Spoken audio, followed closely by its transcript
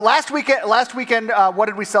Last weekend, what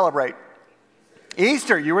did we celebrate?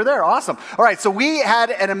 Easter. You were there. Awesome. All right, so we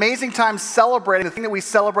had an amazing time celebrating the thing that we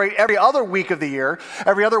celebrate every other week of the year,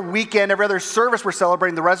 every other weekend, every other service we're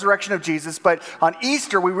celebrating the resurrection of Jesus. But on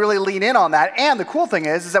Easter, we really lean in on that. And the cool thing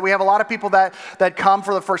is that we have a lot of people that come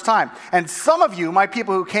for the first time. And some of you, my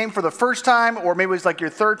people who came for the first time, or maybe it was like your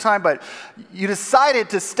third time, but you decided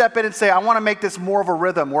to step in and say, I want to make this more of a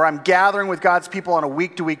rhythm where I'm gathering with God's people on a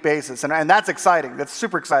week-to-week basis. And that's exciting. That's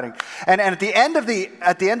super exciting. And at the end of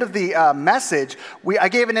the message, I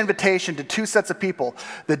gave an invitation to two sets of people,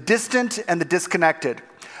 the distant and the disconnected.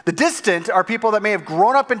 The distant are people that may have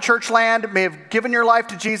grown up in church land, may have given your life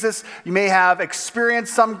to Jesus, you may have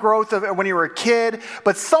experienced some growth when you were a kid,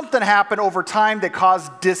 but something happened over time that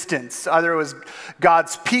caused distance. Either it was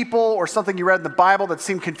God's people or something you read in the Bible that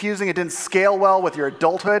seemed confusing, it didn't scale well with your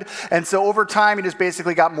adulthood, and so over time you just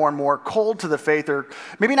basically got more and more cold to the faith, or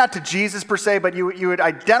maybe not to Jesus per se, but you would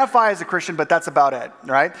identify as a Christian, but that's about it,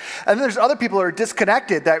 right? And then there's other people who are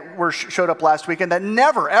disconnected that showed up last weekend that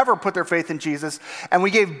never ever put their faith in Jesus, and we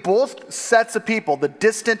gave both sets of people, the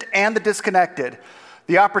distant and the disconnected,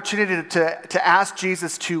 the opportunity to ask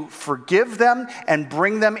Jesus to forgive them and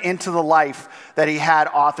bring them into the life that he had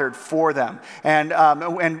authored for them. And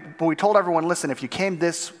we told everyone, listen, if you came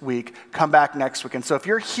this week, come back next week. And so if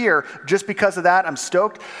you're here just because of that, I'm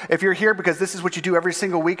stoked. If you're here because this is what you do every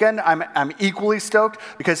single weekend, I'm equally stoked,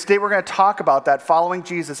 because today we're going to talk about that, following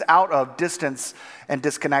Jesus out of distance and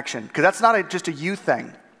disconnection. Because that's not just a you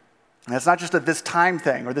thing. And it's not just a this time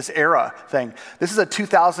thing or this era thing. This is a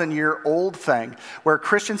 2,000-year-old thing where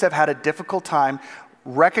Christians have had a difficult time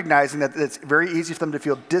recognizing that it's very easy for them to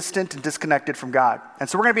feel distant and disconnected from God. And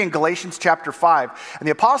so we're going to be in Galatians chapter 5. And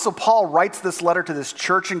the Apostle Paul writes this letter to this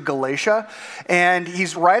church in Galatia. And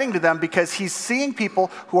he's writing to them because he's seeing people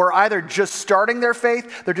who are either just starting their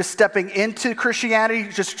faith, they're just stepping into Christianity,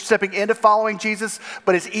 just stepping into following Jesus,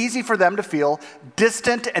 but it's easy for them to feel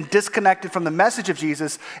distant and disconnected from the message of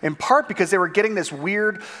Jesus, in part because they were getting this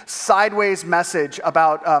weird sideways message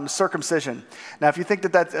about circumcision. Now, if you think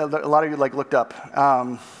that's, a lot of you looked up.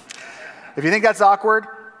 If you think that's awkward,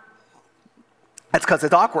 that's because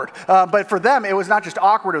it's awkward. But for them, it was not just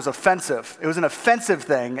awkward, it was offensive. It was an offensive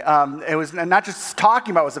thing. It was not just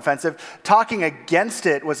talking about it was offensive, talking against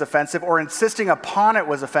it was offensive, or insisting upon it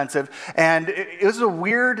was offensive. And it was a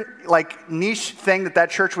weird, niche thing that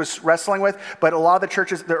church was wrestling with, but a lot of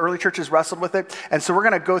the early churches wrestled with it. And so we're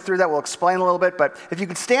going to go through that. We'll explain a little bit. But if you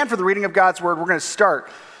could stand for the reading of God's word, we're going to start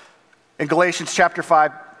in Galatians chapter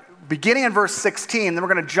 5, beginning in verse 16, then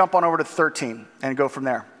we're going to jump on over to 13 and go from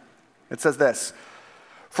there. It says this: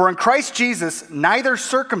 For in Christ Jesus, neither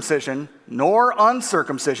circumcision nor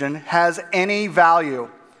uncircumcision has any value.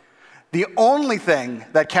 The only thing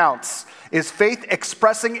that counts is faith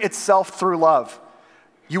expressing itself through love.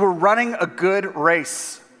 You were running a good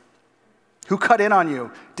race. Who cut in on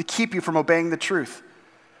you to keep you from obeying the truth?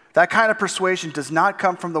 That kind of persuasion does not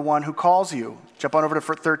come from the one who calls you. Jump on over to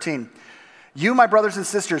 13. You, my brothers and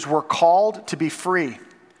sisters, were called to be free,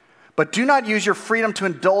 but do not use your freedom to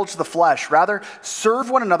indulge the flesh. Rather, serve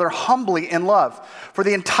one another humbly in love. For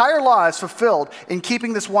the entire law is fulfilled in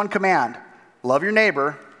keeping this one command: love your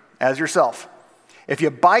neighbor as yourself. If you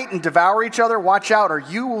bite and devour each other, watch out, or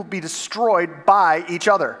you will be destroyed by each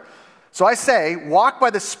other. So I say, walk by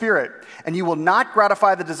the Spirit, and you will not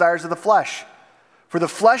gratify the desires of the flesh. For the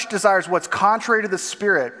flesh desires what's contrary to the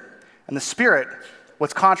Spirit, and the Spirit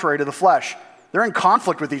what's contrary to the flesh. They're in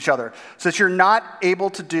conflict with each other, so that you're not able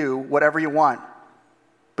to do whatever you want.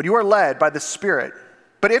 But you are led by the Spirit.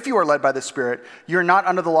 But if you are led by the Spirit, you're not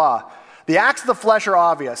under the law. The acts of the flesh are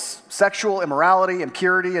obvious: sexual immorality,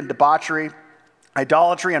 impurity and debauchery,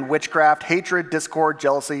 idolatry and witchcraft, hatred, discord,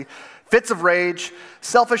 jealousy, fits of rage,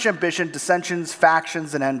 selfish ambition, dissensions,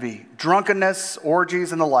 factions, and envy, drunkenness,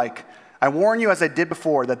 orgies, and the like. I warn you, as I did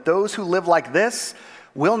before, that those who live like this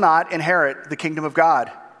will not inherit the kingdom of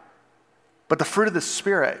God. But the fruit of the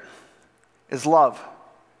Spirit is love,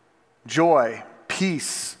 joy,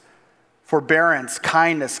 peace, forbearance,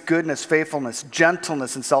 kindness, goodness, faithfulness,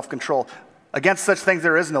 gentleness, and self-control. Against such things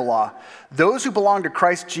there is no law. Those who belong to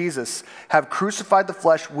Christ Jesus have crucified the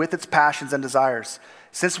flesh with its passions and desires.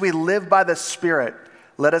 Since we live by the Spirit,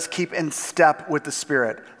 let us keep in step with the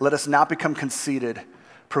Spirit. Let us not become conceited,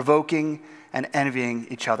 provoking and envying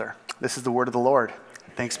each other. This is the word of the Lord.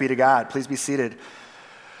 Thanks be to God. Please be seated.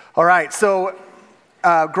 All right, so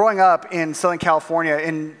growing up in Southern California,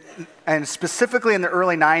 and specifically in the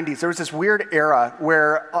early 90s, there was this weird era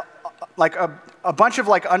where like a bunch of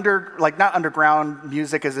like not underground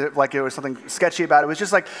music as if like it was something sketchy about it. It was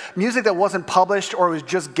just like music that wasn't published or was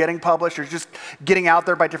just getting published or just getting out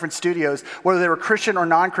there by different studios, whether they were Christian or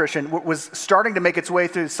non-Christian, was starting to make its way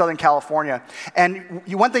through Southern California. And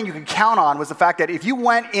one thing you could count on was the fact that if you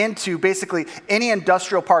went into basically any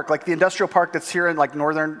industrial park, like the industrial park that's here in like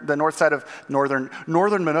the north side of northern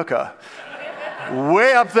Minooka,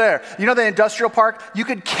 way up there. You know the industrial park? You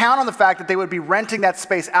could count on the fact that they would be renting that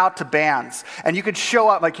space out to bands. And you could show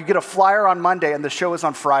up, like you get a flyer on Monday and the show is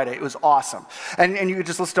on Friday. It was awesome. And you could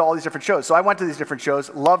just listen to all these different shows. So I went to these different shows,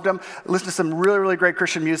 loved them, listened to some really, really great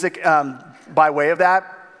Christian music by way of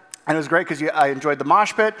that. And it was great because I enjoyed the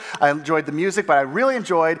mosh pit, I enjoyed the music, but I really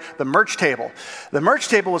enjoyed the merch table. The merch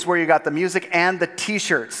table was where you got the music and the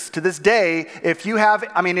t-shirts. To this day, if you're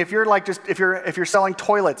selling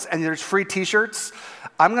toilets and there's free t-shirts,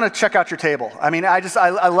 I'm going to check out your table. I mean, I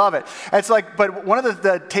love it. And it's like, but one of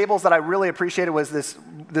the tables that I really appreciated was this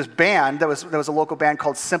band that was a local band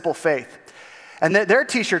called Simple Faith. And their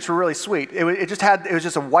t-shirts were really sweet. It was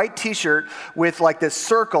just a white t-shirt with like this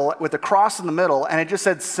circle with a cross in the middle, and it just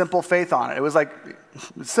said Simple Faith on it. It was like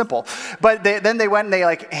simple. But then they went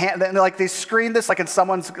and they screened this like in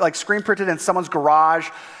someone's, like screen printed in someone's garage.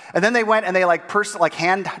 And then they went and they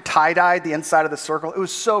hand tie-dyed the inside of the circle. It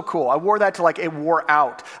was so cool. I wore that till like it wore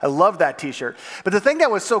out. I loved that t-shirt. But the thing that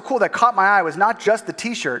was so cool that caught my eye was not just the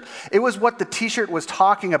t-shirt. It was what the t-shirt was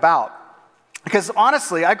talking about. Because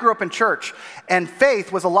honestly, I grew up in church, and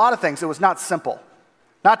faith was a lot of things. It was not simple.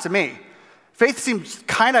 Not to me. Faith seems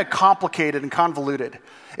kind of complicated and convoluted.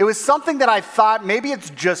 It was something that I thought, maybe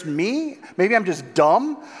it's just me, maybe I'm just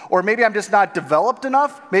dumb, or maybe I'm just not developed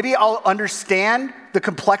enough. Maybe I'll understand the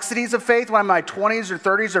complexities of faith when I'm in my 20s or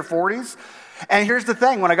 30s or 40s. And here's the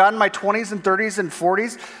thing, when I got in my 20s and 30s and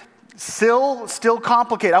 40s, still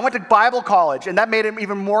complicated. I went to Bible college, and that made it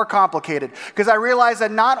even more complicated because I realized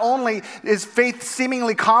that not only is faith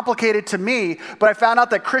seemingly complicated to me, but I found out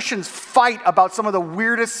that Christians fight about some of the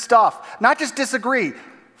weirdest stuff. Not just disagree,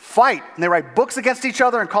 fight. And they write books against each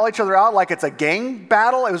other and call each other out like it's a gang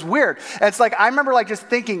battle. It was weird. And it's like, I remember like just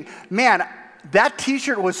thinking, man, that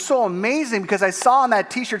t-shirt was so amazing because I saw on that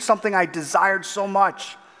t-shirt something I desired so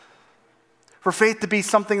much. For faith to be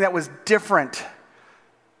something that was different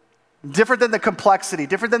than the complexity,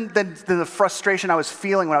 different than the frustration I was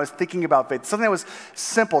feeling when I was thinking about faith. Something that was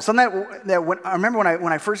simple. Something that I remember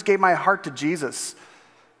when I first gave my heart to Jesus.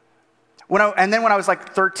 And then when I was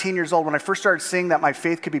like 13 years old, when I first started seeing that my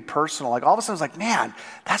faith could be personal, like all of a sudden I was like, man,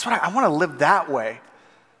 that's what I want to live that way.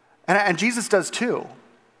 And Jesus does too.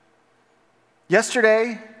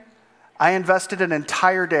 Yesterday, I invested an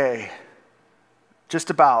entire day, just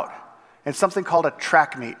about, in something called a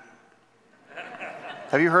track meet.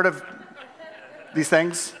 Have you heard of these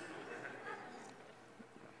things?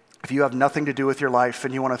 If you have nothing to do with your life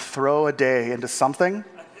and you want to throw a day into something,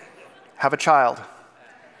 have a child.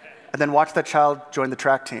 And then watch that child join the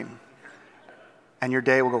track team. And your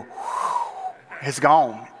day will go, it's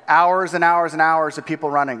gone. Hours and hours and hours of people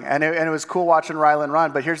running. And it was cool watching Rylan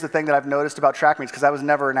run. But here's the thing that I've noticed about track meets, because I was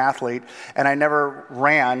never an athlete and I never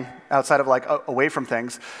ran outside of like away from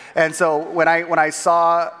things. And so when I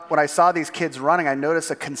saw these kids running, I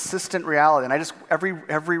noticed a consistent reality. And I just, every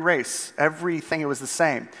race, everything, it was the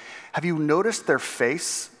same. Have you noticed their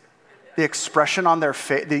face? The expression on their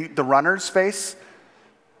face, the runner's face?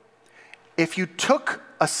 If you took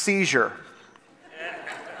a seizure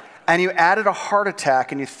and you added a heart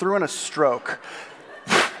attack and you threw in a stroke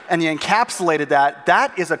and you encapsulated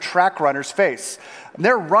that is a track runner's face.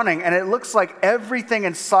 They're running and it looks like everything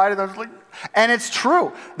inside of them, and it's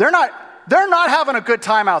true. They're not having a good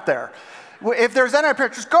time out there. If there's any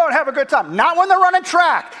picture, just go and have a good time. Not when they're running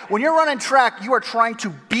track. When you're running track, you are trying to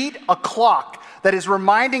beat a clock that is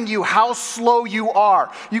reminding you how slow you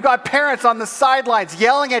are. You got parents on the sidelines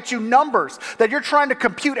yelling at you numbers that you're trying to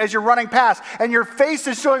compute as you're running past, and your face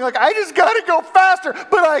is showing like, I just gotta go faster,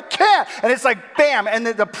 but I can't. And it's like, bam, and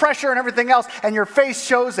the pressure and everything else, and your face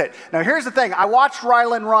shows it. Now here's the thing, I watched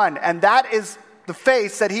Rylan run, and that is the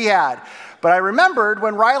face that he had. But I remembered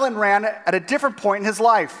when Rylan ran at a different point in his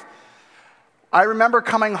life. I remember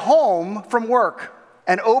coming home from work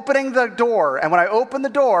and opening the door. And when I opened the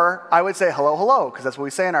door, I would say, hello, hello, because that's what we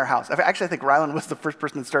say in our house. Actually, I think Rylan was the first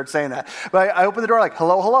person that started saying that. But I opened the door like,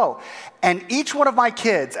 hello, hello. And each one of my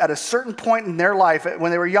kids at a certain point in their life, when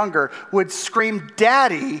they were younger, would scream,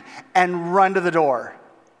 Daddy, and run to the door.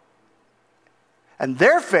 And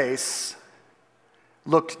their face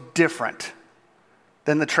looked different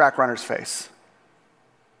than the track runner's face.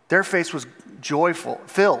 Their face was joyful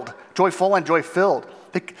and joy-filled.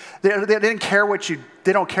 They didn't care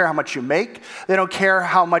they don't care how much you make. They don't care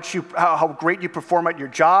how great you perform at your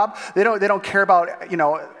job. They don't care about,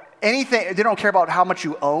 anything. They don't care about how much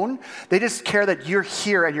you own. They just care that you're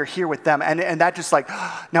here and you're here with them. And that just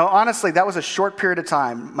now honestly, that was a short period of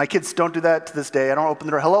time. My kids don't do that to this day. I don't open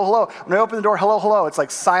the door, hello, hello. When I open the door, hello, hello, it's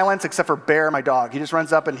like silence except for Bear, my dog. He just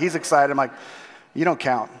runs up and he's excited. I'm like, you don't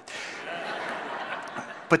count.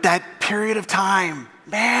 But that period of time,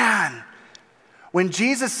 man, when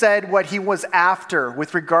Jesus said what he was after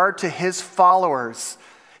with regard to his followers,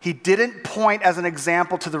 he didn't point as an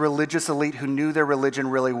example to the religious elite who knew their religion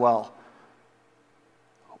really well.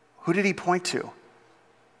 Who did he point to?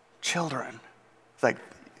 Children. It's like,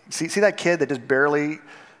 see that kid that just barely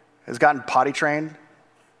has gotten potty trained?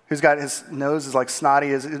 Who's got his nose is like snotty,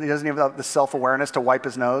 he doesn't even have the self-awareness to wipe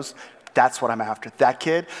his nose? That's what I'm after. That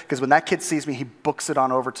kid, because when that kid sees me, he books it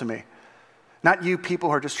on over to me. Not you people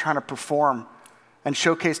who are just trying to perform and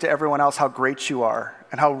showcase to everyone else how great you are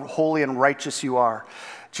and how holy and righteous you are.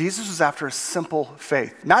 Jesus was after a simple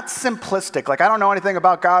faith. Not simplistic, like I don't know anything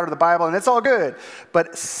about God or the Bible and it's all good,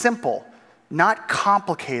 but simple, not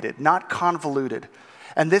complicated, not convoluted.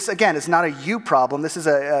 And this, again, is not a you problem. This is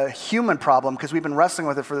a human problem because we've been wrestling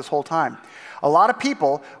with it for this whole time. A lot of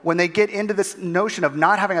people, when they get into this notion of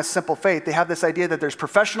not having a simple faith, they have this idea that there's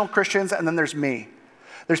professional Christians and then there's me.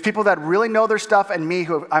 There's people that really know their stuff and me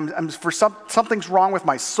who something's wrong with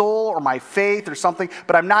my soul or my faith or something,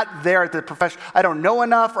 but I'm not there at the profession. I don't know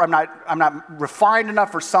enough or I'm not refined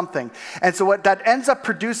enough or something. And so what that ends up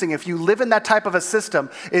producing, if you live in that type of a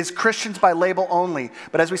system, is Christians by label only.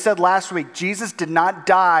 But as we said last week, Jesus did not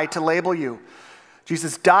die to label you.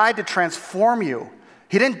 Jesus died to transform you.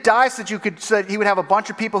 He didn't die so that he would have a bunch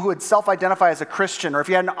of people who would self-identify as a Christian, or if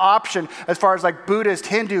you had an option as far as like Buddhist,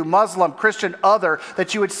 Hindu, Muslim, Christian, other,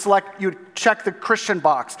 that you would check the Christian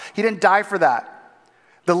box. He didn't die for that.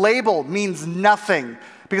 The label means nothing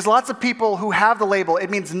because lots of people who have the label, it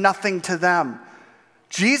means nothing to them.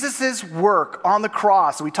 Jesus' work on the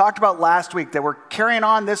cross, we talked about last week, that we're carrying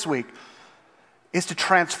on this week, is to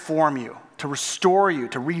transform you, to restore you,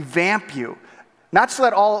 to revamp you. Not so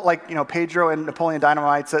that all, Pedro and Napoleon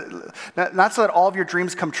Dynamite, not so that all of your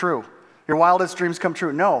dreams come true, your wildest dreams come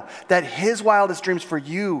true. No, that his wildest dreams for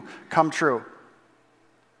you come true.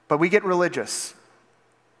 But we get religious,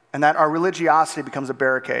 and that our religiosity becomes a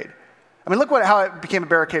barricade. I mean, look how it became a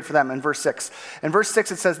barricade for them in verse 6. In verse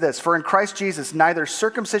 6 it says this, "For in Christ Jesus neither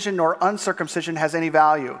circumcision nor uncircumcision has any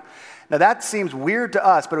value." Now that seems weird to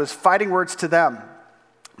us, but it was fighting words to them.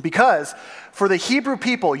 Because for the Hebrew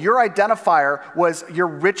people, your identifier was your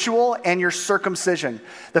ritual and your circumcision.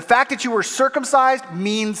 The fact that you were circumcised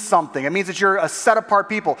means something. It means that you're a set-apart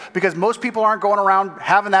people because most people aren't going around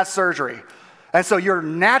having that surgery. And so you're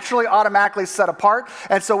naturally, automatically set apart.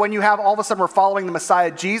 And so when you have all of a sudden we're following the Messiah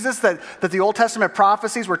Jesus that the Old Testament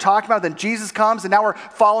prophecies were talking about, then Jesus comes and now we're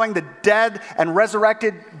following the dead and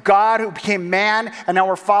resurrected God who became man, and now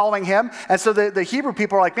we're following him. And so the Hebrew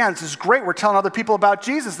people are like, man, this is great. We're telling other people about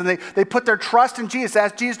Jesus. And they put their trust in Jesus,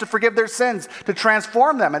 ask Jesus to forgive their sins, to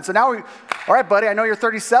transform them. And so now all right, buddy, I know you're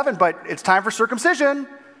 37, but it's time for circumcision.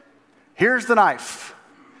 Here's the knife.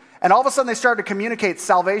 And all of a sudden they started to communicate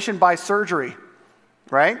salvation by surgery,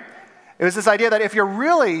 right? It was this idea that if you're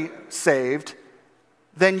really saved,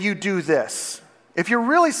 then you do this. If you're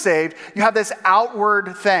really saved, you have this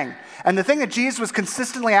outward thing. And the thing that Jesus was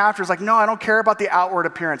consistently after is like, no, I don't care about the outward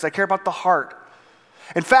appearance. I care about the heart.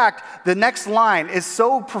 In fact, the next line is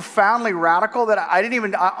so profoundly radical that I didn't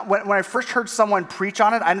even, when I first heard someone preach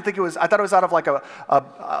on it, I thought it was out of like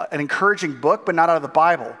an encouraging book, but not out of the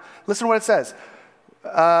Bible. Listen to what it says.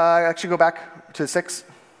 Actually, go back to 6.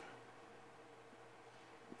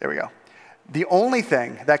 There we go. The only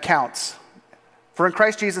thing that counts, for in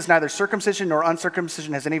Christ Jesus neither circumcision nor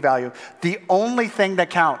uncircumcision has any value. The only thing that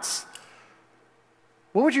counts.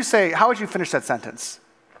 What would you say? How would you finish that sentence?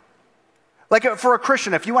 Like for a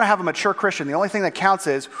Christian, if you want to have a mature Christian, the only thing that counts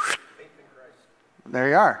is faith in Christ. There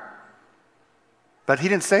you are. But he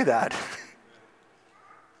didn't say that.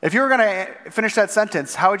 If you were going to finish that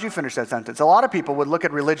sentence, how would you finish that sentence? A lot of people would look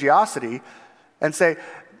at religiosity and say,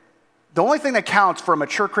 the only thing that counts for a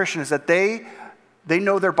mature Christian is that they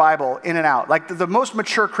know their Bible in and out. Like the most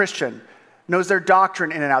mature Christian knows their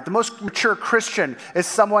doctrine in and out. The most mature Christian is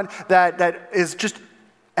someone that is just,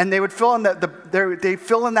 and they would fill in they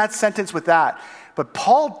fill in that sentence with that. But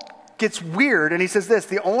Paul gets weird and he says this,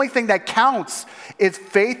 the only thing that counts is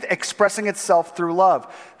faith expressing itself through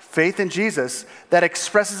love. Faith in Jesus that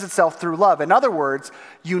expresses itself through love. In other words,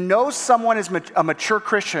 you know someone is a mature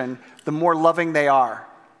Christian the more loving they are.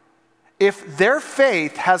 If their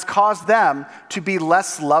faith has caused them to be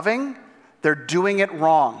less loving, they're doing it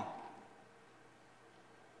wrong.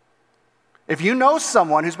 If you know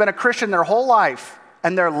someone who's been a Christian their whole life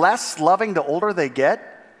and they're less loving the older they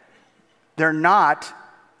get, they're not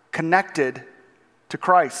connected to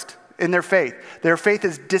Christ in their faith. Their faith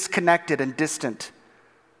is disconnected and distant.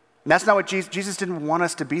 And that's not what Jesus didn't want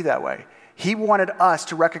us to be that way. He wanted us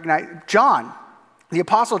to recognize, John, the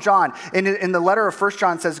Apostle John, in the letter of 1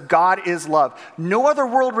 John says, God is love. No other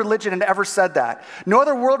world religion had ever said that. No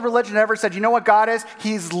other world religion had ever said, you know what God is?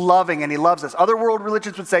 He's loving and he loves us. Other world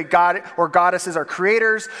religions would say God or goddesses are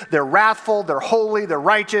creators, they're wrathful, they're holy, they're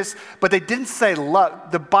righteous, but they didn't say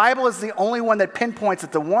love. The Bible is the only one that pinpoints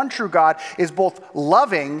that the one true God is both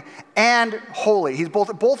loving and holy. He's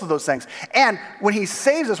both of those things. And when he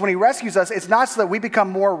saves us, when he rescues us, it's not so that we become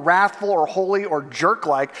more wrathful or holy or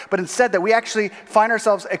jerk-like, but instead that we actually find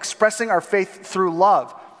ourselves expressing our faith through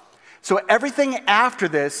love. So everything after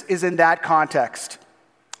this is in that context.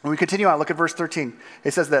 When we continue on, look at verse 13.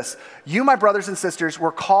 It says this, you, my brothers and sisters,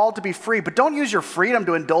 were called to be free, but don't use your freedom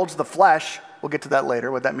to indulge the flesh. We'll get to that later,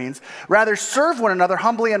 what that means. Rather, serve one another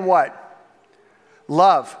humbly in what?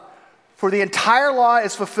 Love. For the entire law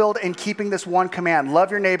is fulfilled in keeping this one command,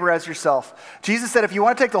 love your neighbor as yourself. Jesus said if you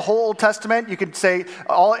want to take the whole Old Testament, you could say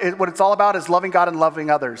what it's all about is loving God and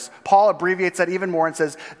loving others. Paul abbreviates that even more and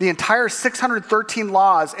says the entire 613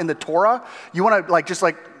 laws in the Torah, you want to just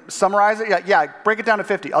summarize it? Yeah, break it down to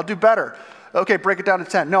 50. I'll do better. Okay, break it down to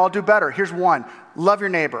 10. No, I'll do better. Here's one. Love your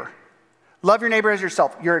neighbor. Love your neighbor as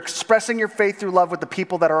yourself. You're expressing your faith through love with the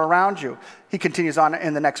people that are around you. He continues on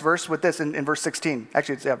in the next verse with this in verse 16.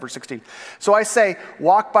 Actually, it's verse 16. So I say,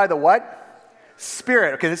 walk by the what?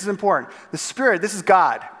 Spirit. Okay, this is important. The Spirit, this is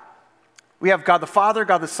God. We have God the Father,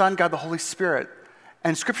 God the Son, God the Holy Spirit.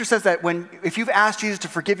 And Scripture says that if you've asked Jesus to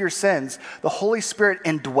forgive your sins, the Holy Spirit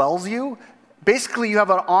indwells you. Basically, you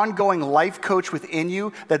have an ongoing life coach within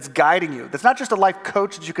you that's guiding you. That's not just a life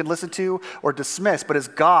coach that you can listen to or dismiss, but is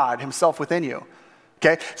God himself within you.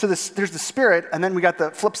 Okay? So there's the Spirit, and then we got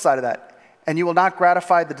the flip side of that. And you will not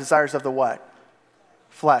gratify the desires of the what?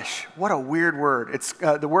 Flesh. What a weird word. It's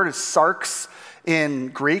the word is sarx in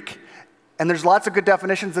Greek. And there's lots of good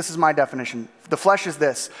definitions. This is my definition. The flesh is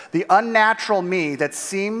this: the unnatural me that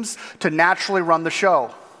seems to naturally run the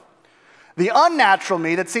show. The unnatural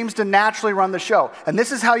me that seems to naturally run the show. And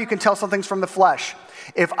this is how you can tell something's from the flesh.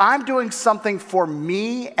 If I'm doing something for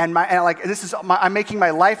me I'm making my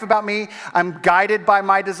life about me, I'm guided by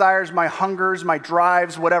my desires, my hungers, my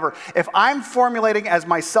drives, whatever. If I'm formulating as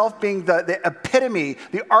myself being the epitome,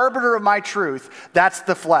 the arbiter of my truth, that's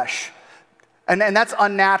the flesh. And that's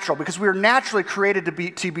unnatural because we were naturally created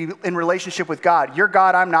to be in relationship with God. You're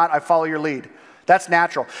God, I'm not, I follow your lead. That's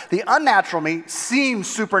natural. The unnatural me seems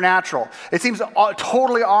supernatural. It seems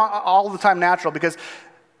totally all the time natural because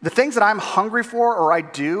the things that I'm hungry for or I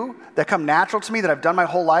do that come natural to me that I've done my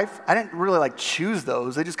whole life, I didn't really choose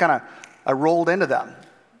those. They just I rolled into them.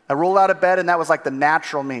 I rolled out of bed and that was the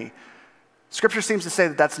natural me. Scripture seems to say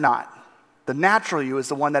that that's not. The natural you is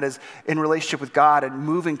the one that is in relationship with God and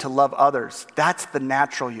moving to love others. That's the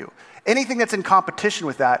natural you. Anything that's in competition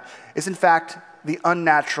with that is in fact the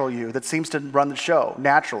unnatural you that seems to run the show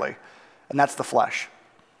naturally, and that's the flesh.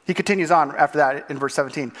 He continues on after that in verse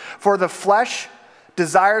 17. For the flesh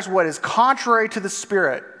desires what is contrary to the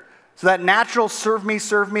Spirit. So that natural serve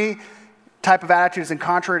me type of attitude is in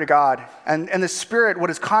contrary to God. And the Spirit, what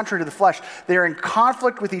is contrary to the flesh, they are in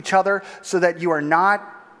conflict with each other so that you are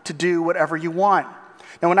not to do whatever you want.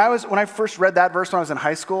 Now when I first read that verse when I was in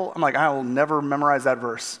high school, I'm I will never memorize that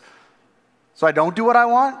verse. So I don't do what I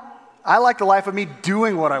want? I like the life of me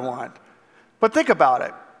doing what I want. But think about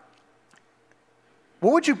it.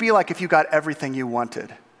 What would you be like if you got everything you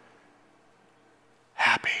wanted?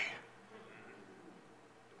 Happy.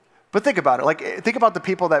 But think about it. Think about the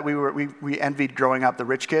people that we envied growing up, the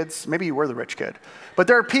rich kids. Maybe you were the rich kid. But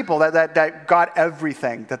there are people that got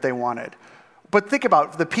everything that they wanted. But think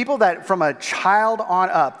about the people that from a child on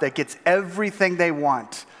up that gets everything they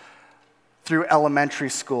want. Through elementary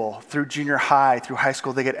school, through junior high, through high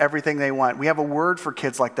school, they get everything they want. We have a word for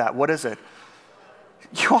kids like that. What is it?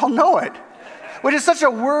 You all know it. Which is such a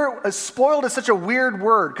word, spoiled is such a weird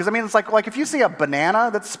word. Because it's like if you see a banana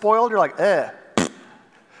that's spoiled, you're like, eh.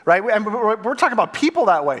 Right? And we're talking about people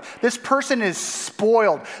that way. This person is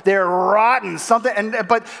spoiled. They're rotten.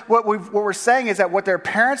 But what we're saying is that what their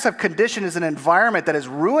parents have conditioned is an environment that has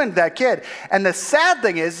ruined that kid. And the sad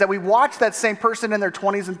thing is that we watch that same person in their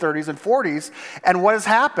 20s and 30s and 40s, and what has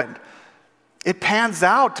happened? It pans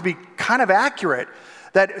out to be kind of accurate.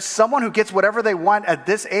 That someone who gets whatever they want at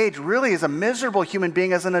this age really is a miserable human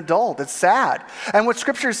being as an adult. It's sad. And what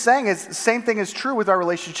Scripture is saying is the same thing is true with our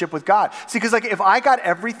relationship with God. See, because like if I got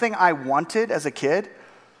everything I wanted as a kid,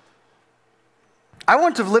 I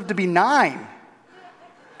wouldn't have lived to be 9.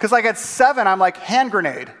 Because like at 7, I'm like hand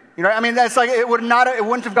grenade. You know, I mean, that's like it wouldn't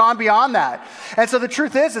have gone beyond that. And so the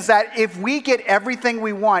truth is that if we get everything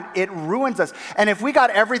we want, it ruins us. And if we got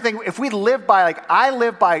everything, if we live by like I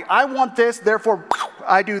want this, therefore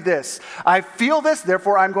I do this. I feel this,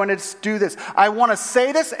 therefore I'm going to do this. I want to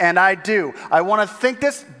say this, and I do. I want to think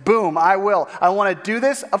this, boom, I will. I want to do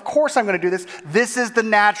this, of course I'm going to do this. This is the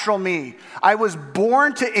natural me. I was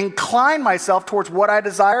born to incline myself towards what I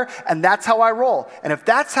desire, and that's how I roll. And if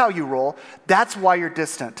that's how you roll, that's why you're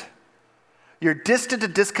distant. You're distant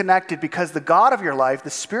and disconnected because the God of your life,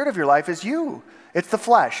 the spirit of your life is you. It's the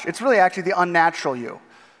flesh. It's really actually the unnatural you.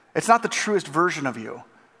 It's not the truest version of you,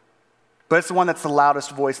 but it's the one that's the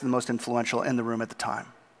loudest voice and the most influential in the room at the time.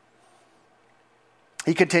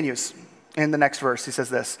 He continues in the next verse. He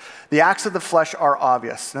says this, the acts of the flesh are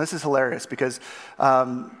obvious. Now this is hilarious because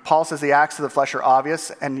Paul says the acts of the flesh are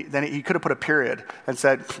obvious, and then he could have put a period and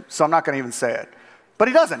said, so I'm not going to even say it. But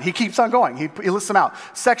he doesn't. He keeps on going. He lists them out.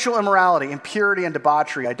 Sexual immorality, impurity and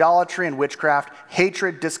debauchery, idolatry and witchcraft,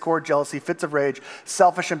 hatred, discord, jealousy, fits of rage,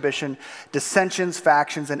 selfish ambition, dissensions,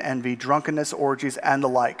 factions, and envy, drunkenness, orgies, and the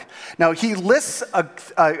like. Now, he lists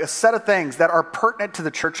a set of things that are pertinent to the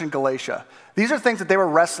church in Galatia. These are things that they were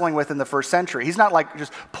wrestling with in the first century. He's not like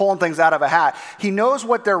just pulling things out of a hat. He knows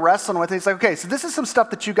what they're wrestling with. He's like, okay, so this is some stuff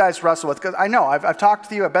that you guys wrestle with. Because I know, I've talked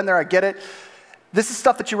to you, I've been there, I get it. This is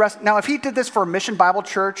stuff that you wrestle. Now, if he did this for a Mission Bible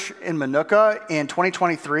Church in Manuka in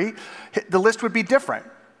 2023, the list would be different.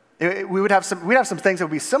 We'd have some things that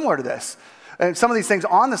would be similar to this. And some of these things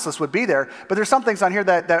on this list would be there, but there's some things on here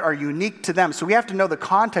that are unique to them. So we have to know the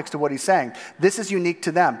context of what he's saying. This is unique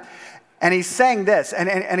to them. And he's saying this, and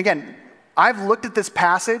again, I've looked at this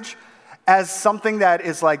passage as something that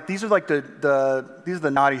is like, these are like these are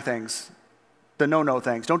the naughty things, the no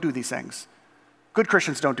things. Don't do these things. Good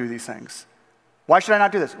Christians don't do these things. Why should I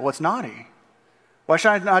not do this? Well, it's naughty. Why should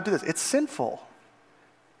I not do this? It's sinful.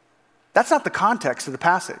 That's not the context of the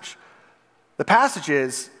passage. The passage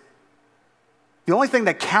is, the only thing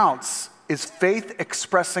that counts is faith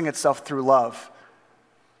expressing itself through love.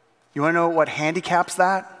 You want to know what handicaps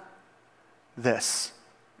that? This,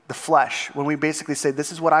 the flesh. When we basically say,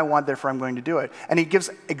 this is what I want, therefore I'm going to do it. And he gives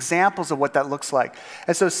examples of what that looks like.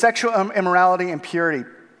 And so sexual immorality and purity.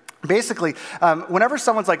 Basically, whenever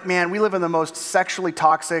someone's like, man, we live in the most sexually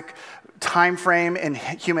toxic time frame in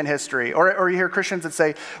human history, or you hear Christians that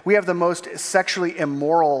say, we have the most sexually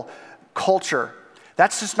immoral culture,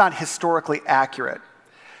 that's just not historically accurate.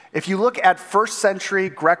 If you look at first century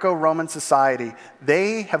Greco-Roman society,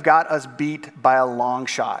 they have got us beat by a long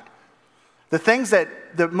shot. The things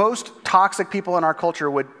that the most toxic people in our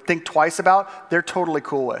culture would think twice about, they're totally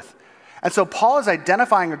cool with. And so Paul is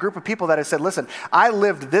identifying a group of people that have said, listen, I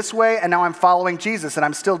lived this way and now I'm following Jesus and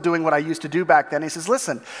I'm still doing what I used to do back then. He says,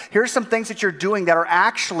 listen, here's some things that you're doing that are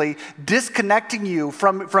actually disconnecting you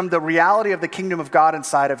from the reality of the kingdom of God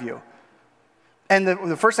inside of you. And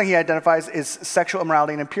the first thing he identifies is sexual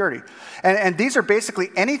immorality and impurity. And these are basically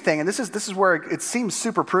anything, and this is where it seems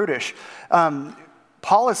super prudish.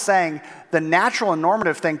 Paul is saying the natural and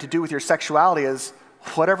normative thing to do with your sexuality is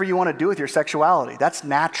whatever you want to do with your sexuality. That's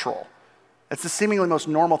natural. It's the seemingly most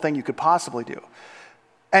normal thing you could possibly do.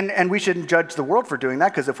 And we shouldn't judge the world for doing that,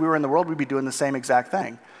 because if we were in the world, we'd be doing the same exact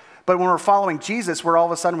thing. But when we're following Jesus, all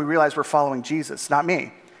of a sudden we realize we're following Jesus, not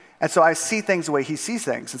me. And so I see things the way he sees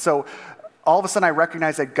things. And so all of a sudden I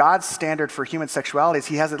recognize that God's standard for human sexuality is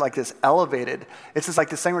he has it like this elevated. It's just like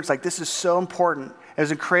this thing where it's like, this is so important. It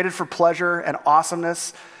was created for pleasure and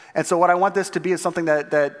awesomeness. And so what I want this to be is something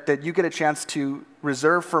that you get a chance to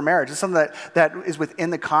reserve for marriage. It's something that is within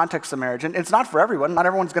the context of marriage. And it's not for everyone. Not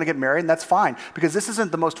everyone's going to get married, and that's fine, because this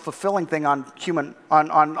isn't the most fulfilling thing on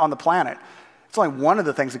the planet. It's only one of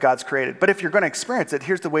the things that God's created. But if you're going to experience it,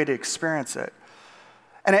 here's the way to experience it.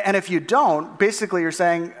 And if you don't, basically you're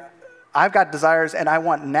saying, I've got desires and I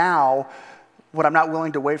want now what I'm not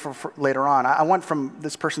willing to wait for later on. I want from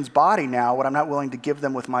this person's body now what I'm not willing to give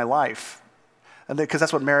them with my life. Because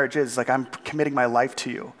that's what marriage is. Like, I'm committing my life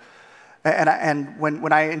to you. And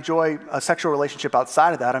when I enjoy a sexual relationship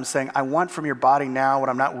outside of that, I'm saying, I want from your body now what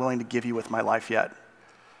I'm not willing to give you with my life yet.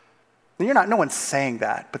 And no one's saying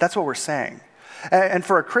that, but that's what we're saying. And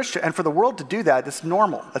for a Christian, and for the world to do that, that's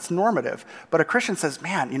normal. That's normative. But a Christian says,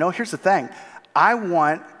 man, here's the thing. I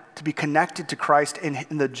want to be connected to Christ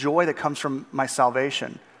in the joy that comes from my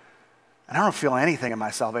salvation. And I don't feel anything in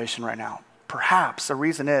my salvation right now. perhaps a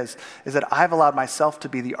reason is that I've allowed myself to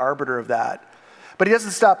be the arbiter of that. But he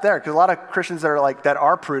doesn't stop there, because a lot of Christians that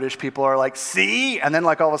are prudish people are like, see? And then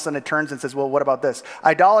like all of a sudden it turns and says, well, what about this?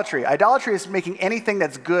 Idolatry. Idolatry is making anything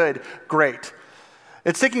that's good great.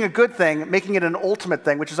 It's taking a good thing, making it an ultimate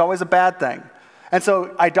thing, which is always a bad thing. And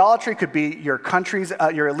so idolatry could be your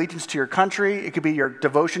allegiance to your country. It could be your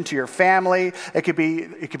devotion to your family. It could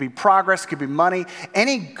be progress. It could be money.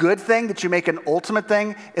 Any good thing that you make an ultimate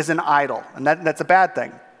thing is an idol, and that's a bad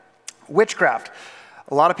thing. Witchcraft.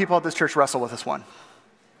 A lot of people at this church wrestle with this one.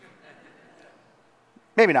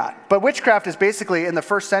 Maybe not. But witchcraft is basically, in the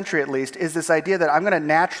first century at least, is this idea that I'm going to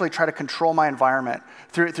naturally try to control my environment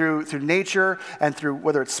through nature and through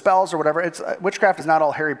whether it's spells or whatever. Witchcraft is not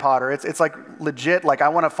all Harry Potter. It's like legit, like I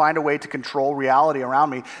want to find a way to control reality around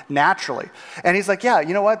me naturally. And he's like, yeah,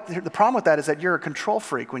 you know what? The problem with that is that you're a control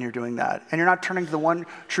freak when you're doing that. And you're not turning to the one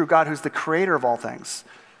true God who's the creator of all things.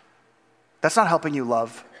 That's not helping you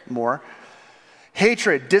love more.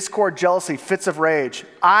 Hatred, discord, jealousy, fits of rage.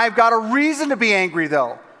 I've got a reason to be angry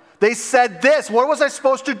though. They said this. What was I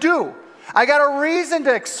supposed to do? I got a reason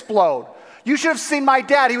to explode. You should have seen my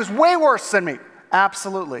dad. He was way worse than me.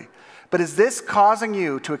 Absolutely. But is this causing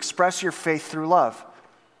you to express your faith through love?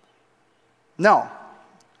 No.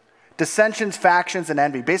 Dissensions, factions, and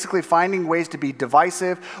envy. Basically finding ways to be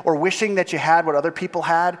divisive or wishing that you had what other people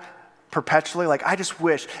had perpetually. Like, I just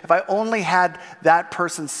wish if I only had that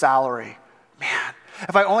person's salary. Man,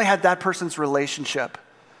 if I only had that person's relationship,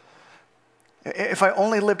 if I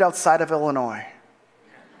only lived outside of Illinois.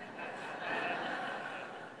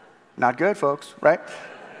 Not good, folks, right?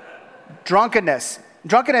 Drunkenness.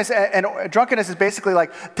 Drunkenness is basically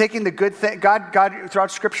like taking the good thing. God,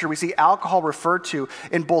 throughout Scripture, we see alcohol referred to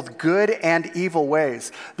in both good and evil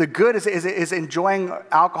ways. The good is enjoying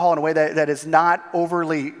alcohol in a way that is not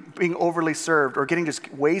being overly served or getting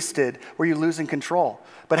just wasted where you're losing control,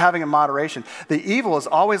 but having in moderation. The evil is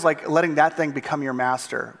always like letting that thing become your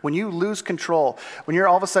master. When you lose control, when you're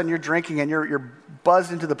all of a sudden you're drinking and you're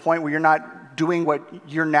buzzed into the point where you're not doing what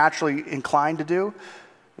you're naturally inclined to do,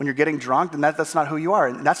 when you're getting drunk, then that's not who you are.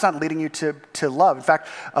 And that's not leading you to love. In fact,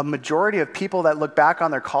 a majority of people that look back on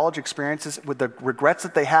their college experiences with the regrets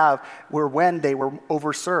that they have were when they were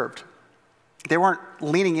overserved. They weren't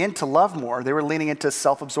leaning into love more. They were leaning into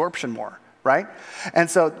self-absorption more, right? And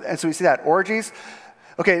so we see that. Orgies.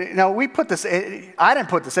 Okay, now I didn't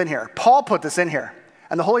put this in here. Paul put this in here.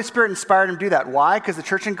 And the Holy Spirit inspired him to do that. Why? Because the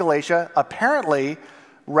church in Galatia apparently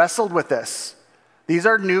wrestled with this. These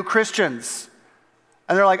are new Christians.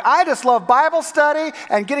 And they're like, I just love Bible study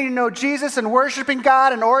and getting to know Jesus and worshiping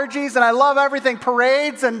God and orgies, and I love everything,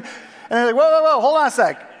 parades. And they're like, whoa, hold on a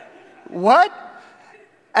sec. What?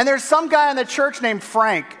 And there's some guy in the church named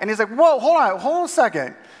Frank, and he's like, whoa, hold on a second.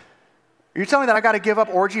 Are you telling me that I got to give up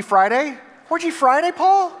Orgy Friday? Orgy Friday,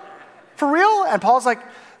 Paul? For real? And Paul's like,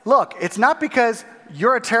 look, it's not because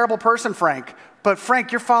you're a terrible person, Frank, but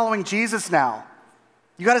Frank, you're following Jesus now.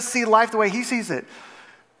 You got to see life the way he sees it.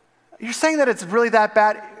 You're saying that it's really that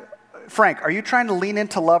bad? Frank, are you trying to lean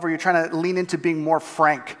into love, or are you trying to lean into being more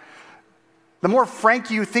frank? The more frank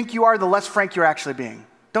you think you are, the less frank you're actually being.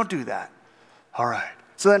 Don't do that. All right.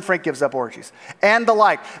 So then Frank gives up orgies. And the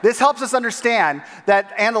like. This helps us understand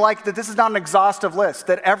that this is not an exhaustive list,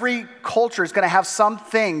 that every culture is going to have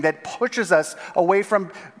something that pushes us away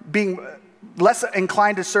from being less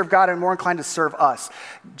inclined to serve God and more inclined to serve us.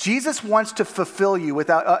 Jesus wants to fulfill you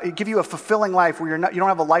give you a fulfilling life where you don't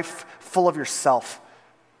have a life full of yourself,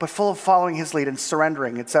 but full of following his lead and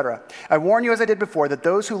surrendering, etc. I warn you, as I did before, that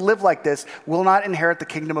those who live like this will not inherit the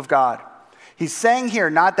kingdom of God. He's saying here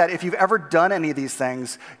not that if you've ever done any of these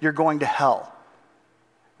things, you're going to hell.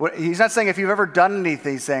 He's not saying if you've ever done any of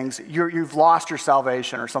these things, you've lost your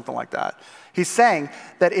salvation or something like that. He's saying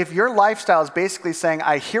that if your lifestyle is basically saying,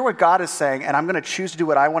 I hear what God is saying, and I'm going to choose to do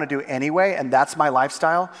what I want to do anyway, and that's my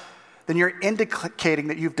lifestyle, then you're indicating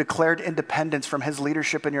that you've declared independence from his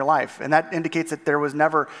leadership in your life. And that indicates that there was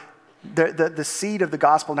never, the seed of the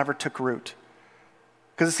gospel never took root.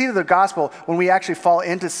 Because the seed of the gospel, when we actually fall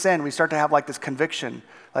into sin, we start to have like this conviction,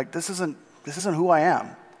 like this isn't who I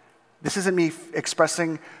am. This isn't me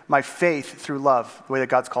expressing my faith through love, the way that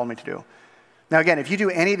God's called me to do. Now again, if you do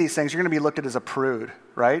any of these things, you're going to be looked at as a prude,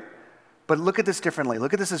 right? But look at this differently.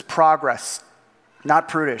 Look at this as progress, not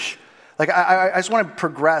prudish. Like I just want to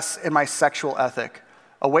progress in my sexual ethic,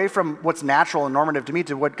 away from what's natural and normative to me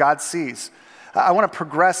to what God sees. I want to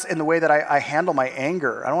progress in the way that I handle my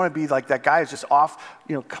anger. I don't want to be like that guy who's just off,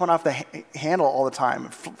 coming off the handle all the time,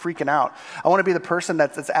 freaking out. I want to be the person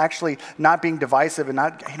that's actually not being divisive and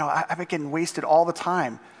not, I'm getting wasted all the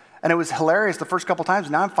time. And it was hilarious the first couple times.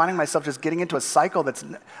 Now I'm finding myself just getting into a cycle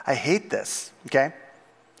I hate this, okay?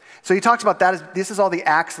 So he talks about that as this is all the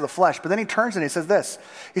acts of the flesh. But then he turns and he says this.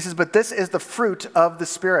 He says, but this is the fruit of the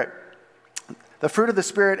Spirit. The fruit of the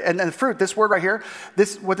Spirit, and the fruit, this word right here,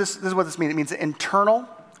 this is what this means. It means internal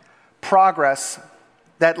progress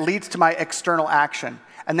that leads to my external action.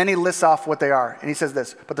 And then he lists off what they are. And he says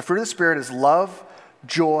this, but the fruit of the Spirit is love,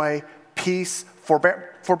 joy, peace,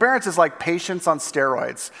 forbearance is like patience on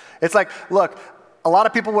steroids. It's like, look, a lot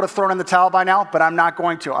of people would have thrown in the towel by now, but I'm not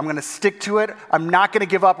going to. I'm going to stick to it. I'm not going to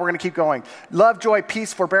give up. We're going to keep going. Love, joy,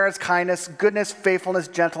 peace, forbearance, kindness, goodness, faithfulness,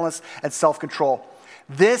 gentleness, and self-control.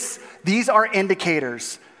 These are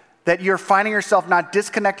indicators that you're finding yourself not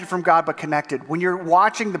disconnected from God, but connected. When you're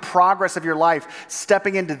watching the progress of your life,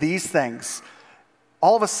 stepping into these things,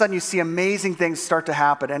 all of a sudden you see amazing things start to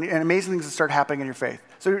happen, and amazing things that start happening in your faith.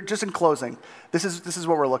 So just in closing, this is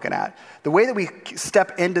what we're looking at. The way that we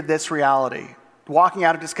step into this reality, walking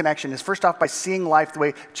out of disconnection, is first off by seeing life the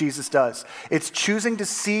way Jesus does. It's choosing to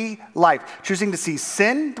see life, choosing to see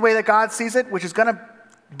sin the way that God sees it, which is going to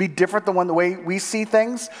be different than the way we see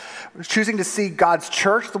things. Choosing to see God's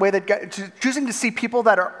church the way that choosing to see people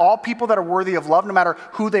that are worthy of love, no matter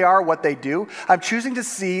who they are, what they do. I'm choosing to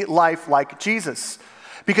see life like Jesus,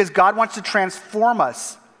 because God wants to transform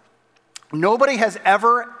us. Nobody has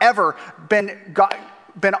ever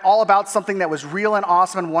been all about something that was real and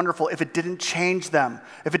awesome and wonderful if it didn't change them,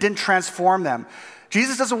 if it didn't transform them.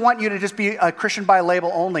 Jesus doesn't want you to just be a Christian by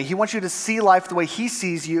label only. He wants you to see life the way he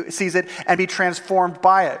sees it and be transformed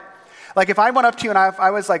by it. Like if I went up to you and I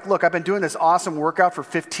was like, look, I've been doing this awesome workout for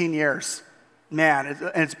 15 years. Man,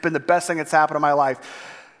 it's been the best thing that's happened in my life.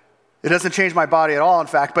 It doesn't change my body at all, in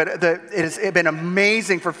fact, but it's been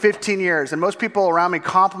amazing for 15 years. And most people around me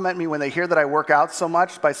compliment me when they hear that I work out so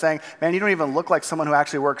much by saying, man, you don't even look like someone who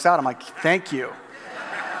actually works out. I'm like, thank you.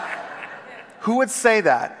 Who would say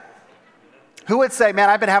that? Who would say, man,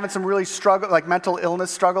 I've been having some really mental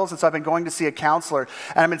illness struggles, and so I've been going to see a counselor,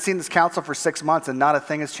 and I've been seeing this counselor for 6 months, and not a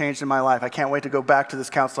thing has changed in my life. I can't wait to go back to this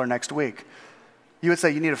counselor next week. You would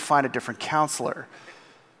say, you need to find a different counselor.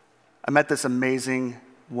 I met this amazing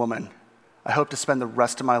woman. I hope to spend the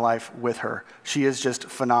rest of my life with her. She is just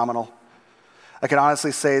phenomenal. I can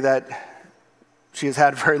honestly say that she has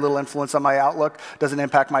had very little influence on my outlook, doesn't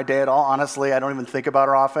impact my day at all. Honestly, I don't even think about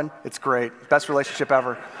her often. It's great. Best relationship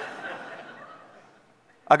ever.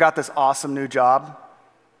 I got this awesome new job.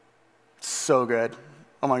 So good.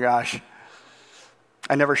 Oh my gosh.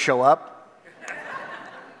 I never show up.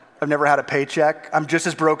 I've never had a paycheck. I'm just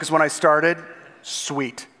as broke as when I started.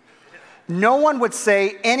 Sweet. No one would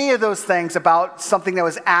say any of those things about something that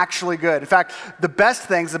was actually good. In fact, the best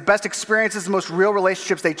things, the best experiences, the most real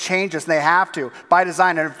relationships, they change us, and they have to by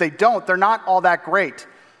design. And if they don't, they're not all that great.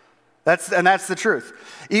 That's the truth.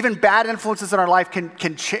 Even bad influences in our life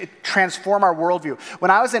can transform our worldview. When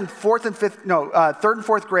I was in third and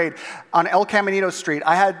fourth grade on El Caminito Street,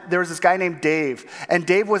 there was this guy named Dave, and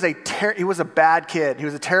Dave was he was a bad kid. He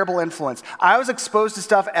was a terrible influence. I was exposed to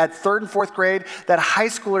stuff at third and fourth grade that high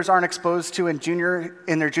schoolers aren't exposed to in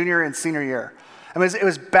their junior and senior year. I mean, it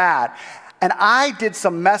was bad, and I did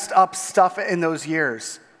some messed up stuff in those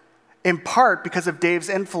years, in part because of Dave's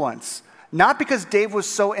influence. Not because Dave was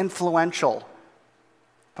so influential,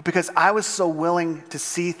 but because I was so willing to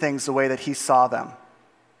see things the way that he saw them.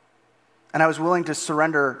 And I was willing to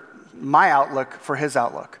surrender my outlook for his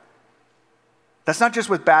outlook. That's not just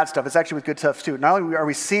with bad stuff, it's actually with good stuff too. Not only are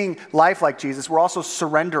we seeing life like Jesus, we're also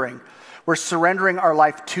surrendering. We're surrendering our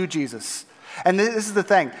life to Jesus. And this is the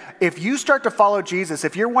thing. If you start to follow Jesus,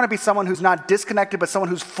 if you want to be someone who's not disconnected, but someone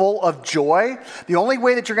who's full of joy, the only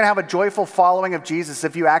way that you're going to have a joyful following of Jesus is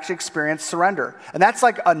if you actually experience surrender. And that's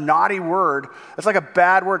like a naughty word. It's like a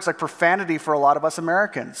bad word. It's like profanity for a lot of us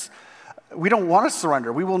Americans. We don't want to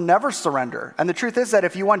surrender. We will never surrender. And the truth is that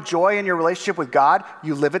if you want joy in your relationship with God,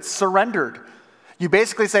 you live it surrendered. You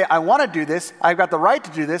basically say, I want to do this. I've got the right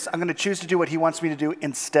to do this. I'm going to choose to do what he wants me to do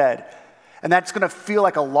instead. And that's going to feel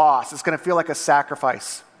like a loss. It's going to feel like a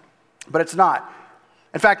sacrifice. But it's not.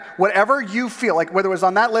 In fact, whatever you feel, like whether it was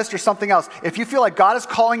on that list or something else, if you feel like God is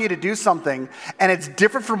calling you to do something and it's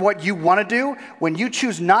different from what you want to do, when you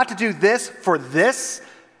choose not to do this for this,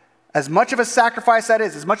 as much of a sacrifice that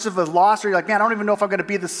is, as much of a loss, or you're like, man, I don't even know if I'm going to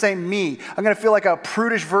be the same me. I'm going to feel like a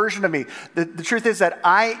prudish version of me. The truth is that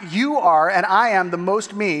you are and I am the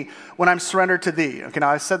most me when I'm surrendered to thee. Okay, now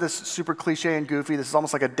I said this super cliche and goofy. This is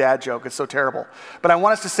almost like a dad joke. It's so terrible. But I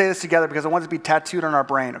want us to say this together because I want it to be tattooed on our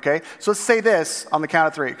brain, okay? So let's say this on the count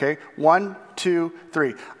of three, okay? 1, 2,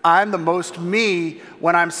 3. I'm the most me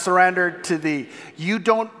when I'm surrendered to thee. You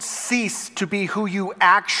don't cease to be who you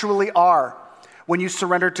actually are when you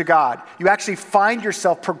surrender to God. You actually find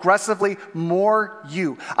yourself progressively more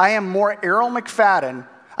you. I am more Arol McFadden.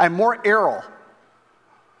 I'm more Arol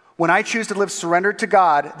when I choose to live surrendered to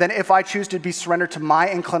God than if I choose to be surrendered to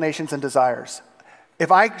my inclinations and desires.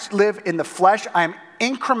 If I live in the flesh, I am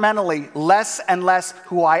incrementally less and less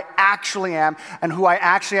who I actually am, and who I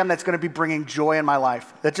actually am that's going to be bringing joy in my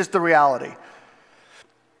life. That's just the reality.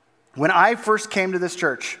 When I first came to this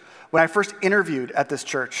church, when I first interviewed at this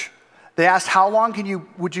church, they asked, how long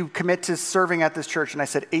would you commit to serving at this church? And I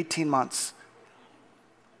said, 18 months.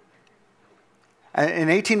 And in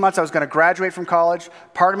 18 months, I was going to graduate from college.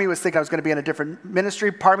 Part of me was thinking I was going to be in a different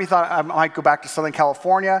ministry. Part of me thought I might go back to Southern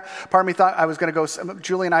California. Part of me thought I was going to go,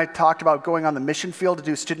 Julie and I talked about going on the mission field to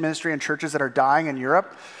do student ministry in churches that are dying in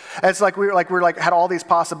Europe. And it's like we had all these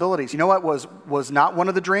possibilities. You know what was not one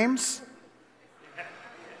of the dreams?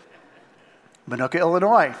 Minooka,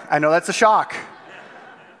 Illinois. I know that's a shock.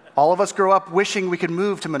 All of us grow up wishing we could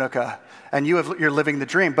move to Minooka, and you're living the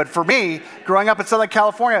dream. But for me, growing up in Southern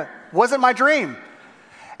California wasn't my dream.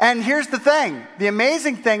 And here's the thing. The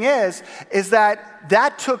amazing thing is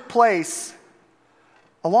that took place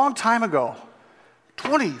a long time ago,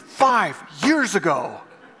 25 years ago.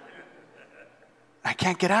 I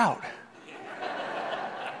can't get out.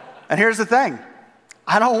 And here's the thing.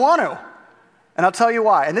 I don't want to. And I'll tell you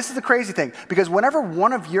why. And this is the crazy thing. Because whenever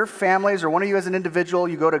one of your families or one of you as an individual,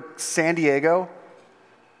 you go to San Diego,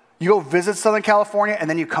 you go visit Southern California, and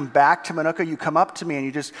then you come back to Minooka, you come up to me and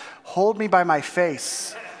you just hold me by my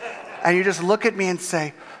face. And you just look at me and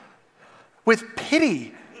say, with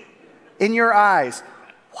pity in your eyes,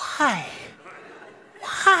 why?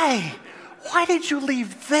 Why? Why did you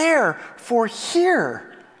leave there for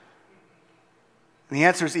here? And the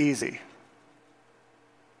answer is easy.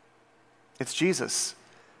 It's Jesus.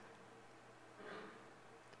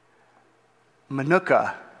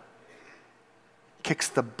 Minooka kicks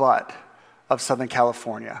the butt of Southern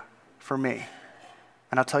California for me.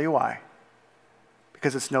 And I'll tell you why.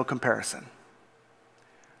 Because it's no comparison.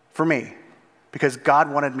 For me, because God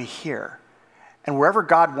wanted me here. And wherever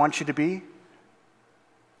God wants you to be,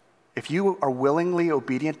 if you are willingly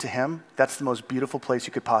obedient to Him, that's the most beautiful place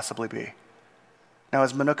you could possibly be. Now,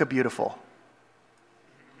 is Minooka beautiful?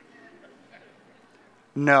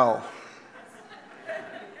 No.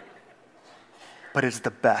 But it's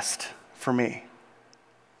the best for me.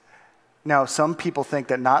 Now, some people think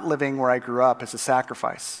that not living where I grew up is a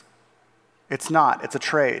sacrifice. It's not. It's a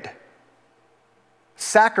trade.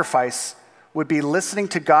 Sacrifice would be listening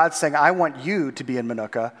to God saying, I want you to be in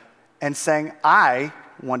Minooka, and saying, I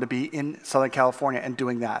want to be in Southern California, and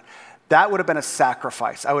doing that. That would have been a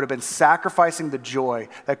sacrifice. I would have been sacrificing the joy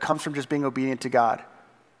that comes from just being obedient to God.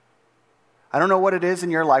 I don't know what it is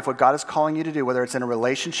in your life, what God is calling you to do, whether it's in a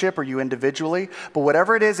relationship or you individually, but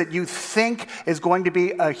whatever it is that you think is going to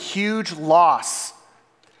be a huge loss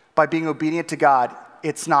by being obedient to God,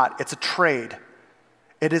 it's not. It's a trade.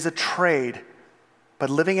 It is a trade. But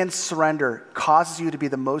living in surrender causes you to be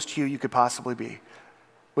the most you could possibly be,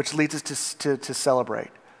 which leads us to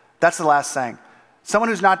celebrate. That's the last thing. Someone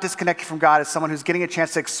who's not disconnected from God is someone who's getting a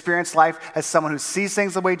chance to experience life as someone who sees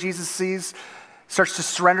things the way Jesus sees, starts to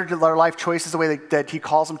surrender to their life choices the way that He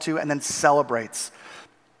calls them to, and then celebrates.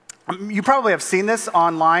 You probably have seen this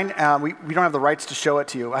online. We don't have the rights to show it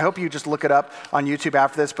to you. I hope you just look it up on YouTube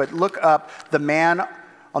after this, but look up the man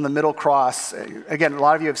on the middle cross. Again, a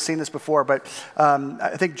lot of you have seen this before, but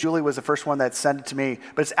I think Julie was the first one that sent it to me.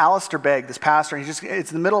 But it's Alistair Begg, this pastor, and it's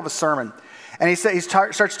in the middle of a sermon. And he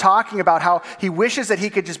starts talking about how he wishes that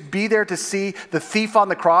he could just be there to see the thief on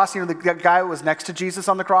the cross, the guy who was next to Jesus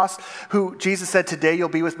on the cross, who Jesus said, today you'll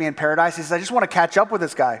be with me in paradise. He says, I just want to catch up with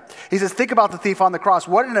this guy. He says, think about the thief on the cross.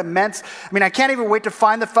 What an immense, I can't even wait to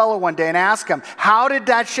find the fellow one day and ask him, how did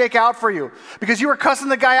that shake out for you? Because you were cussing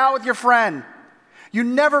the guy out with your friend. You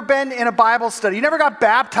never been in a Bible study. You never got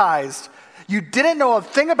baptized. You didn't know a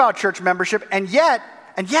thing about church membership, and yet,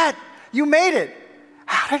 you made it.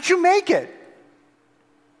 How did you make it?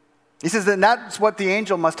 He says that that's what the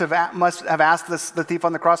angel must have asked the thief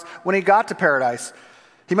on the cross when he got to paradise.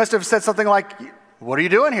 He must have said something like, what are you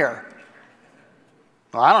doing here?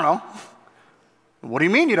 Well, I don't know. What do you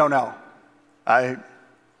mean you don't know? I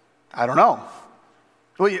don't know.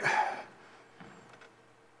 Well,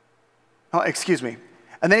 excuse me.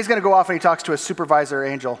 And then he's going to go off and he talks to a supervisor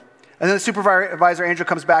angel. And then the supervisor angel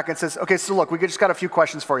comes back and says, okay, so look, we just got a few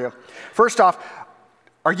questions for you. First off,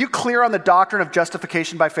 are you clear on the doctrine of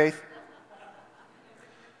justification by faith?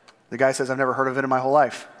 The guy says, I've never heard of it in my whole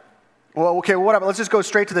life. Well, okay, whatever. Let's just go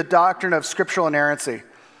straight to the doctrine of scriptural inerrancy.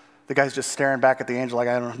 The guy's just staring back at the angel like,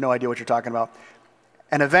 I have no idea what you're talking about.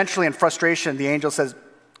 And eventually, in frustration, the angel says,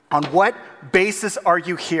 On what basis are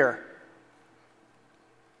you here?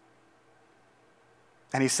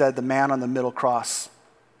 And he said, the man on the middle cross.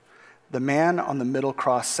 The man on the middle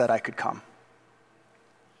cross said I could come.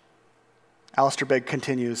 Alistair Begg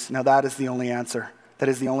continues, now that is the only answer. That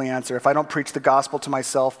is the only answer. If I don't preach the gospel to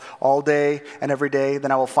myself all day and every day,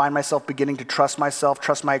 then I will find myself beginning to trust myself,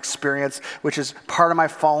 trust my experience, which is part of my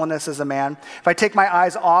fallenness as a man. If I take my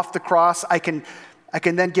eyes off the cross, I can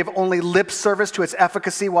then give only lip service to its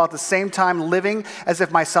efficacy while at the same time living as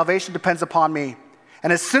if my salvation depends upon me.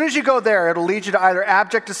 And as soon as you go there, it'll lead you to either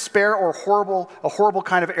abject despair or a horrible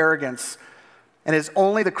kind of arrogance. And it is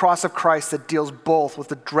only the cross of Christ that deals both with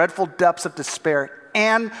the dreadful depths of despair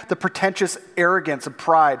and the pretentious arrogance and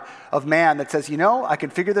pride of man that says, I can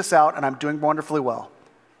figure this out and I'm doing wonderfully well.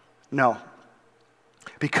 No.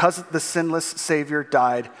 Because the sinless Savior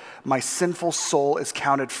died, my sinful soul is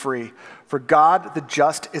counted free. For God, the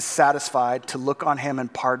just, is satisfied to look on him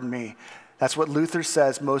and pardon me. That's what Luther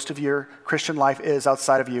says most of your Christian life is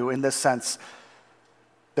outside of you, in this sense.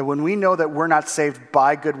 That when we know that we're not saved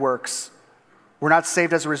by good works, we're not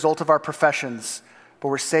saved as a result of our professions, but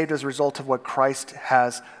we're saved as a result of what Christ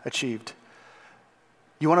has achieved.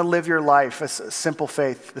 You want to live your life as a simple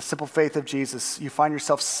faith, the simple faith of Jesus. You find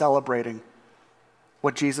yourself celebrating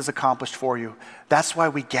what Jesus accomplished for you. That's why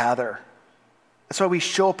we gather. That's why we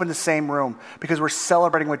show up in the same room, because we're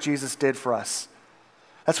celebrating what Jesus did for us.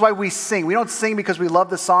 That's why we sing. We don't sing because we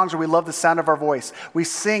love the songs or we love the sound of our voice. We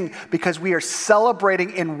sing because we are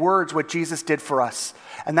celebrating in words what Jesus did for us.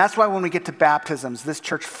 And that's why when we get to baptisms, this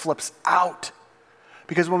church flips out.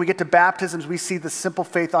 Because when we get to baptisms, we see the simple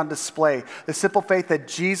faith on display. The simple faith that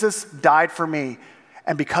Jesus died for me.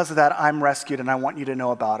 And because of that, I'm rescued and I want you to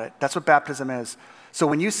know about it. That's what baptism is. So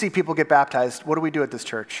when you see people get baptized, what do we do at this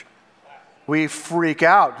church? We freak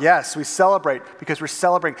out. Yes, we celebrate because we're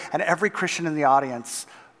celebrating. And every Christian in the audience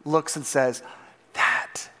looks and says,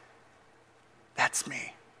 that's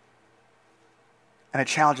me. And it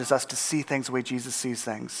challenges us to see things the way Jesus sees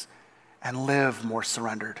things and live more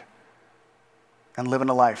surrendered and live in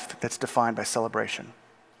a life that's defined by celebration.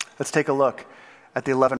 Let's take a look at the 11